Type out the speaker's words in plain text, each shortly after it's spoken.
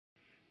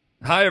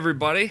Hi,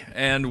 everybody,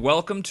 and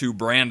welcome to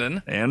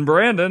Brandon. And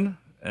Brandon.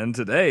 And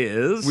today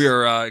is... We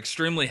are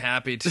extremely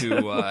happy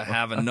to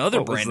have another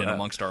What was Brandon that?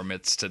 amongst our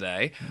midst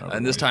today. Another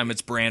And this one. time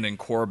it's Brandon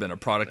Corbin, a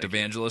product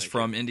evangelist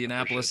from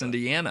Indianapolis,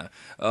 Indiana.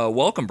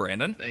 Welcome,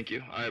 Brandon. Thank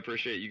you. I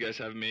appreciate you guys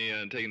having me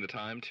and taking the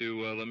time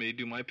to let me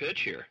do my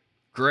pitch here.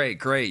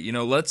 Great.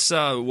 Let's,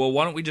 why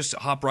don't we just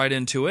hop right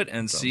into it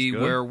and see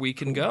good. where we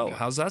can go.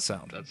 How's that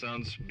sound? That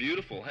sounds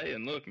beautiful. Hey,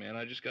 and look, man,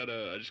 I just got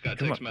a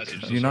text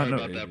message. So Do you not sorry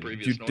know? about that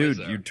previous noise Dude,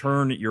 there. you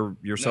turn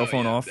your cell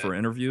phone off for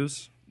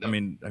interviews? No. I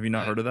mean, have you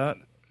not heard of that?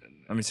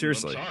 I mean,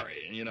 seriously. I'm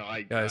sorry. You know,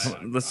 Guys,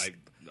 let's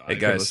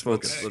let's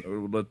focus.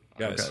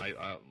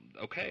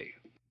 Okay.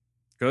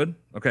 Good?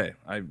 Okay.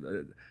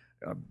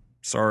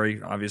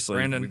 Sorry, obviously,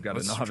 Brandon, we've got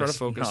let's a try to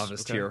focus.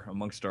 novice Okay. here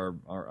amongst our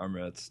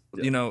midst.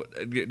 You know,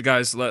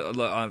 guys,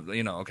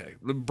 okay.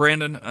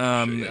 Brandon,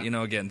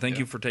 Yeah. again, thank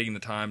you for taking the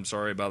time.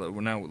 Sorry about it.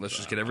 Now let's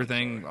just get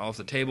everything off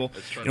the table.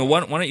 Let's turn You know, it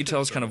why off. don't you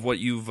tell us kind of what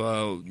you've,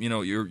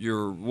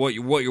 what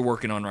you're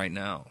working on right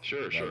now?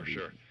 Sure.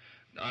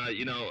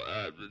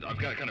 I've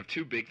got kind of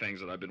two big things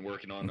that I've been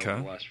working on Okay.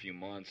 over the last few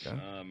months.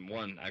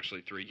 One,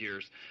 actually 3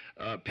 years.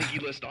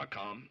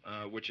 Piggylist.com,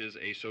 which is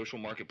a social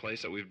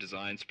marketplace that we've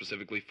designed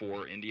specifically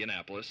for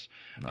Indianapolis.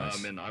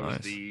 Nice, And I was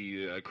nice.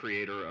 the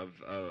creator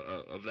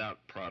of that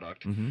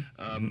product.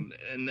 Mm-hmm.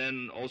 And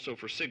then also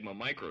for Sigma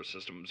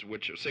Microsystems,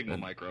 which are Sigma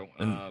Micro.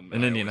 in I always call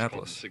them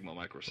Indianapolis. Sigma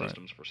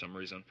Microsystems for some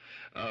reason.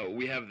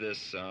 We have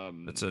this.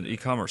 It's an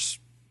e-commerce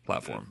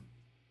platform,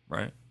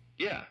 right?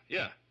 Yeah.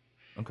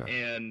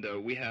 Okay. And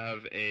we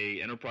have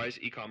a enterprise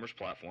e-commerce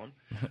platform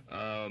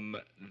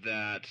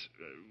that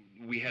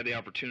we had the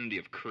opportunity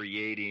of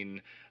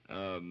creating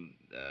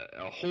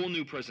a whole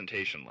new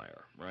presentation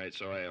layer, right?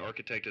 So I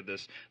architected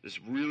this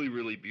really,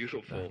 really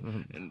beautiful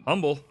and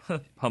Humble,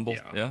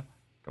 Yeah. yeah.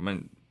 I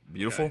mean,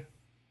 beautiful.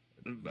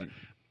 Okay.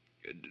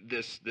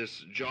 this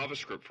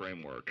JavaScript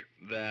framework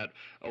that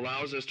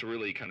allows us to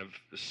really kind of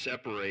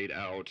separate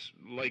out,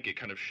 like it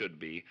kind of should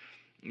be,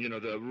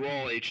 the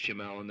raw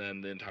HTML and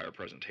then the entire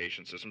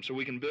presentation system. So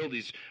we can build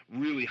these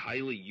really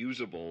highly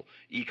usable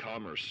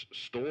e-commerce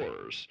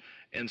stores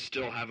and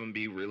still have them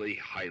be really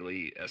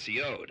highly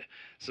SEO'd.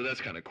 So that's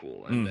kind of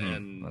cool. And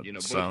That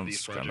both of these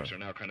sounds projects kinda-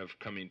 are now kind of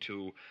coming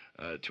to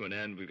an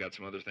end. We've got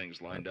some other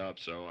things lined up,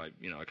 so I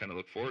kind of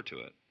look forward to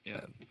it.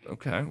 Yeah.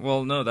 Okay.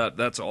 Well, no,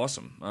 that's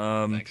awesome.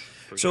 Thanks.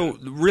 So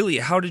Appreciate it. really,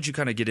 how did you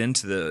kind of get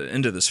into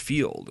this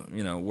field?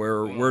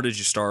 Where did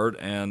you start?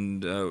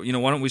 And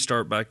why don't we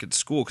start back at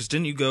school? Because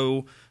didn't you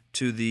go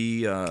to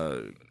the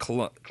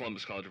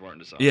Columbus College of Art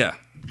and Design. yeah,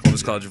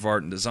 Columbus College of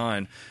Art and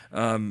Design,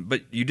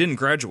 but you didn't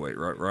graduate,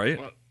 right?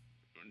 Well,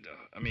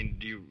 I mean,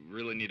 do you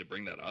really need to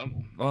bring that up?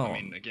 Well, I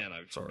mean, again,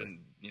 I've sorry. been,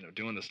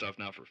 doing this stuff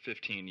now for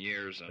 15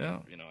 years, and Yeah.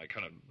 I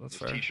kind of That's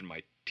was fair. teaching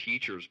my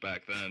teachers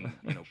back then,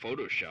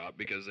 Photoshop,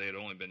 because they had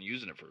only been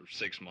using it for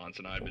 6 months,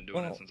 and I'd been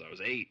doing Well- it since I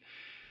was 8.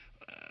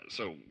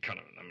 So kind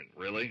of, I mean,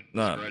 really?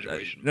 No, This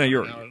graduation. no,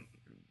 you're now-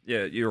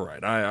 yeah, you're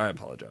right. I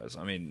apologize.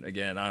 I mean,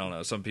 again, I don't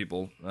know. Some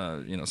people,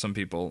 some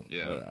people,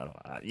 Yeah.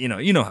 you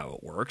know how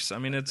it works. I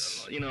mean,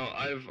 it's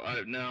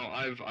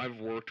I've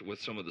worked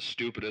with some of the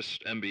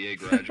stupidest MBA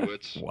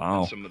graduates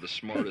Wow. and some of the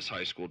smartest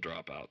high school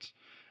dropouts,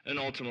 and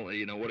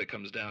ultimately, what it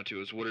comes down to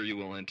is what are you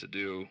willing to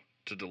do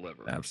to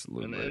deliver?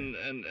 Absolutely.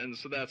 And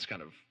so that's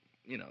kind of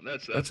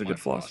that's a my good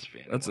philosophy.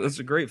 anyway. That's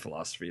a great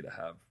philosophy to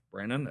have,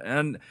 Brandon.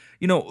 And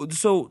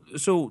so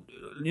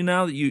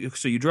now that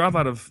you drop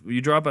out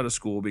of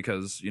school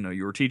because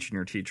you were teaching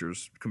your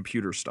teachers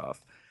computer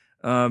stuff.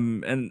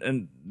 And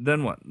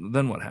then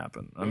what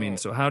happened? I mean, Well,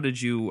 so how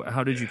did you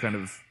kind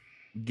of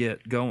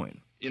get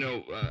going?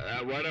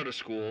 Right out of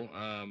school,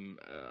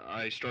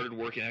 I started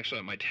working actually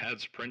at my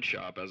dad's print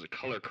shop as a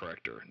color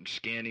corrector, and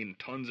scanning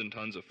tons and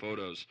tons of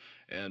photos,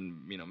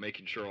 and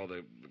making sure all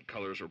the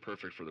colors were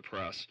perfect for the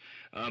press.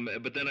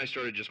 But then I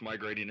started just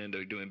migrating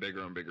into doing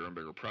bigger and bigger and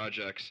bigger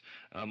projects,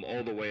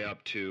 all the way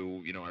up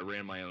to I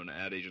ran my own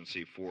ad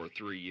agency for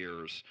 3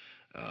 years.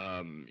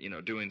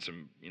 Doing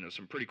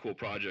some pretty cool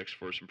projects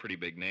for some pretty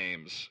big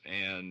names,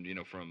 and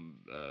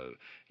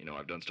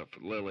I've done stuff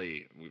with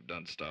Lilly, we've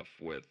done stuff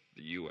with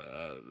you.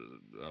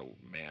 Oh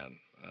man,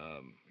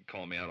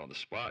 calling me out on the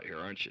spot here,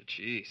 aren't you?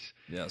 Jeez.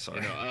 Yeah,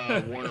 sorry.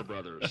 Warner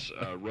Brothers,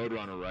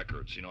 Roadrunner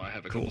Records. I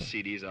have a couple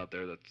CDs out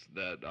there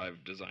that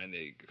I've designed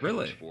the covers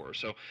Really? for.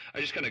 So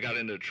I just kind of got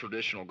into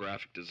traditional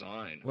graphic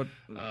design. What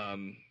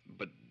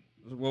But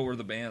what were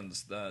the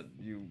bands that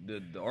you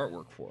did the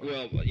artwork for?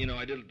 Well,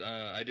 I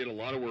did a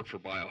lot of work for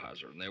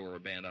Biohazard, and they were a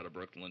band out of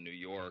Brooklyn, New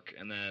York.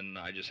 And then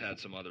I just had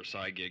some other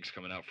side gigs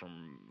coming out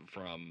from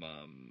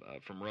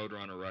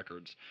Roadrunner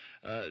Records.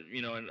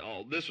 And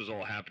all this was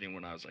all happening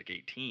when I was like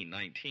 18,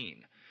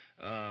 19.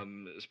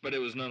 But it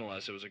was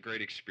nonetheless, it was a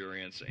great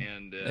experience,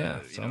 and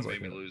sounds made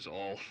like me it. lose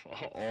all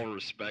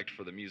respect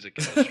for the music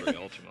industry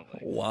ultimately.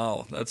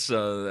 Wow, that's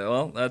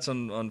that's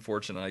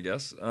unfortunate, I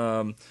guess.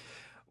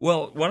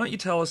 Well, why don't you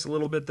tell us a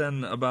little bit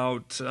then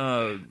about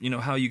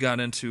how you got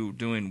into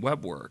doing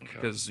web work?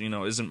 Because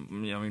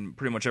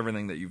pretty much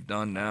everything that you've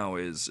done now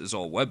is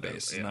all web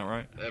based, isn't that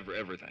right?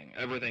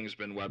 Everything's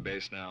been web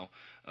based now.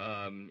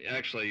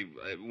 Actually,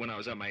 when I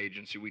was at my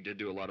agency, we did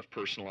do a lot of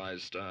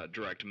personalized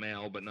direct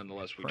mail, but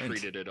nonetheless, we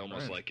treated it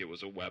almost like it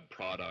was a web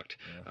product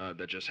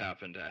that just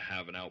happened to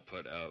have an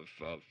output of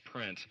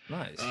print.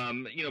 Nice.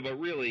 But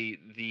really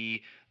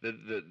the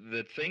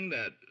thing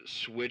that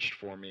switched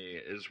for me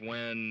is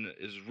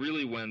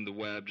really when the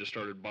web just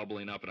started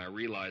bubbling up, and I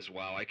realized,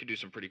 wow, I could do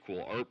some pretty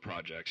cool art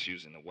projects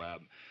using the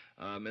web.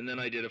 And then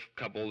I did a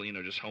couple,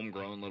 just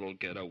homegrown little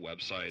ghetto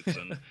websites,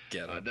 and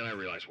then I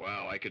realized,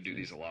 wow, I could do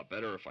these a lot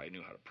better if I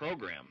knew how to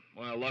program.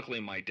 Well, luckily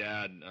my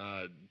dad,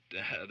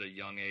 at a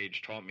young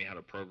age, taught me how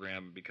to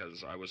program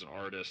because I was an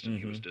artist, and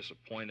he was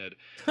disappointed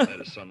that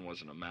his son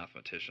wasn't a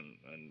mathematician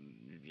and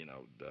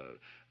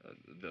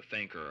the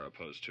thinker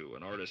opposed to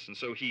an artist. And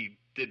so he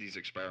did these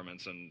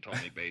experiments and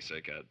taught me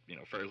basic at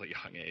fairly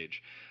young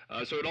age.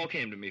 So it all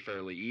came to me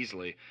fairly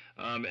easily.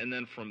 And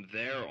then from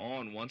there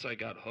on, once I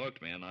got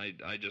hooked, man, I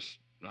just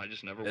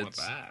never went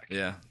back.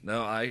 Yeah,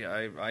 no,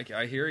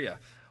 I hear you.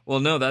 Well,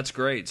 no, that's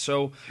great.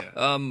 So,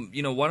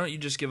 why don't you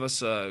just give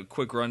us a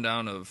quick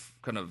rundown of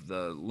kind of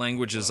the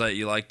languages that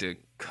you like to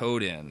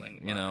code in,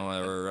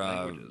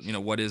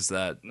 what is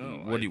that?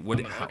 No,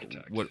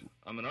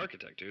 I'm an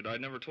architect, dude. I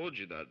never told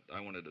you that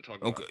I wanted to talk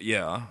about. Okay,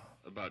 yeah.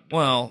 About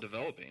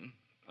developing.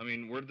 I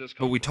mean, where did this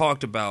come But we from?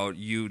 talked about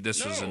you.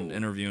 This was an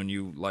interview, and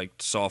you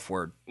liked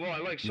software. Well, I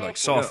like software. You like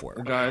software,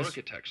 I'm guys. an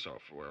architect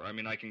software. I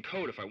mean, I can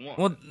code if I want.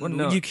 Well,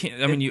 no, you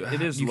can't. I mean,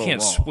 it is. You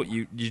can't.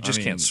 You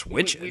just can't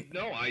switch it.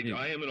 No, I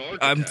am an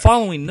architect. I'm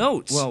following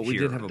notes. Well, we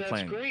here. did have a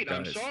plan. That's great.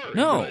 Guys. I'm sorry.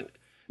 No. but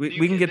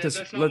We can get this.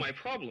 That's not my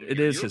problem. It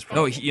Your is his No,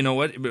 problem. you know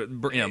what?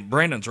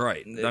 Brandon's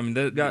right. I mean,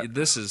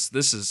 this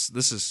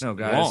is No,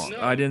 guys, wrong.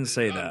 I didn't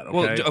say that. Okay.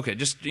 Well, okay,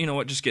 just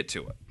just get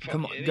to it.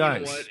 Come on, You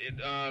guys,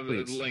 know what?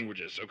 please.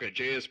 Languages. Okay,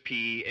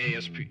 JSP,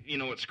 ASP. You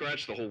know what?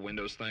 Scratch the whole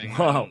Windows thing.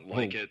 Wow. I don't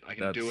like Oh, it. I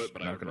can that's do it,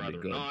 but I not would gonna be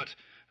rather good. not.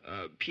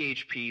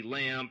 PHP,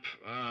 LAMP,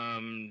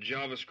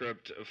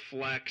 JavaScript,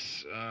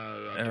 Flex.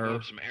 I've Error.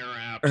 developed some Air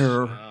apps.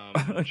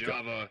 Error.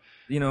 Java.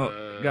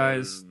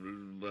 guys,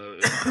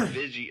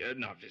 Visio,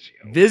 not Visio.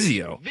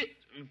 Visio.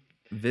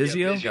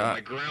 Visio. Yeah,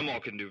 my grandma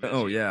can do Visio.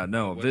 Oh yeah,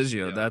 no, What's-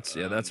 Visio.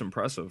 yeah, That's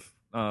impressive.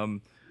 Well,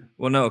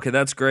 no, okay,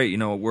 that's great.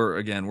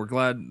 We're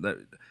glad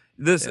that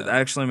this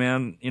actually,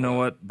 man. You know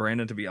what,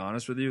 Brandon? To be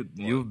honest with you,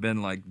 you've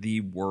been like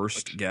the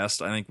worst guest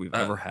I think we've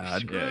ever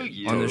had screw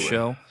you. on this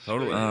show.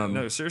 Totally.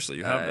 No, seriously,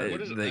 you have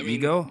What is it? The I mean-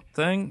 ego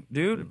thing,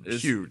 dude,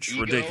 is huge,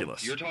 Ego?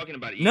 ridiculous. You're talking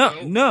about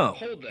ego? No.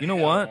 Hold the You know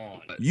hell what?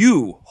 on.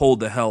 You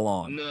hold the hell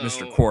on, No.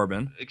 Mr.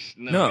 Corbin.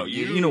 No,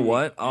 you know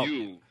what?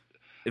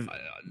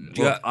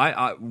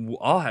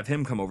 I'll have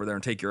him come over there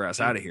and take your ass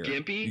out of here.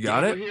 Gimpy? You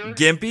got Get it? over here?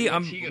 Gimpy?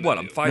 What's he I'm gonna what? do?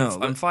 I'm five.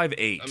 No, I'm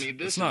 5'8". I mean,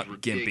 this It's is not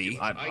ridiculous.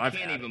 gimpy. I I've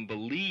can't had even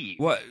believe.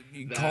 What?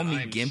 You that call me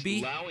I'm gimpy?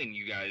 allowing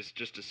you guys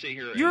just to sit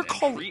here You're and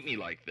call- treat me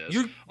like this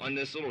you're- on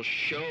this little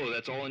show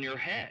that's all in your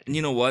head.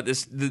 You know what?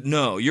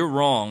 No, you're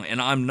wrong,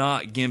 and I'm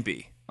not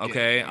gimpy.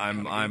 Okay, Yeah,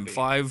 I'm kinda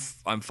gimpy.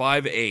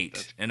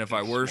 5'8", and if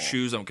I wear small.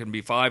 shoes, I'm gonna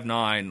be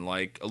 5'9",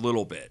 like a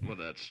little bit. Well,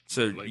 that's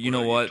So like, you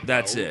know are what?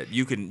 That's 12? it.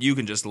 You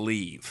can just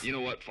leave. You know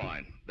what?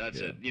 Fine. That's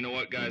it. You know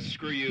what, guys?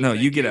 Screw you. No,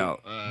 Thank you get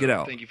out. Get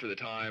out. Thank you for the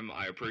time.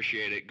 I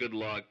appreciate it. Good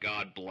luck.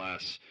 God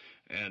bless.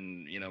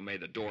 And may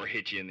the door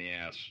hit you in the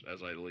ass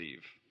as I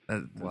leave.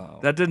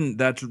 Wow. That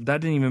didn't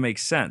even make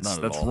sense. Not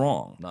at That's all.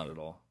 wrong. Not at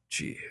all.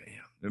 Gee,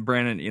 yeah.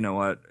 Brandon, you know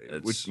what?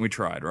 It's- We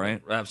tried,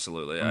 right?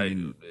 Absolutely. I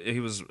mean-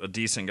 He was a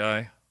decent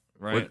guy,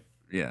 right? What-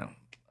 Yeah.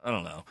 I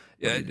don't know.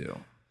 Yeah. What do you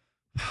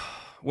do?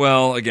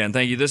 Well, again,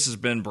 thank you. This has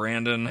been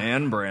Brandon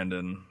And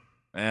Brandon.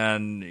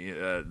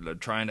 and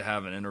trying to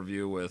have an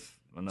interview with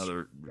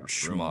another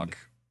schmuck.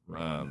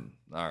 All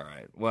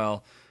right.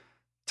 Well,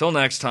 till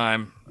next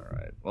time. All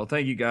right. Well,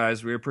 thank you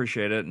guys. We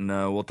appreciate it, and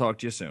we'll talk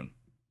to you soon.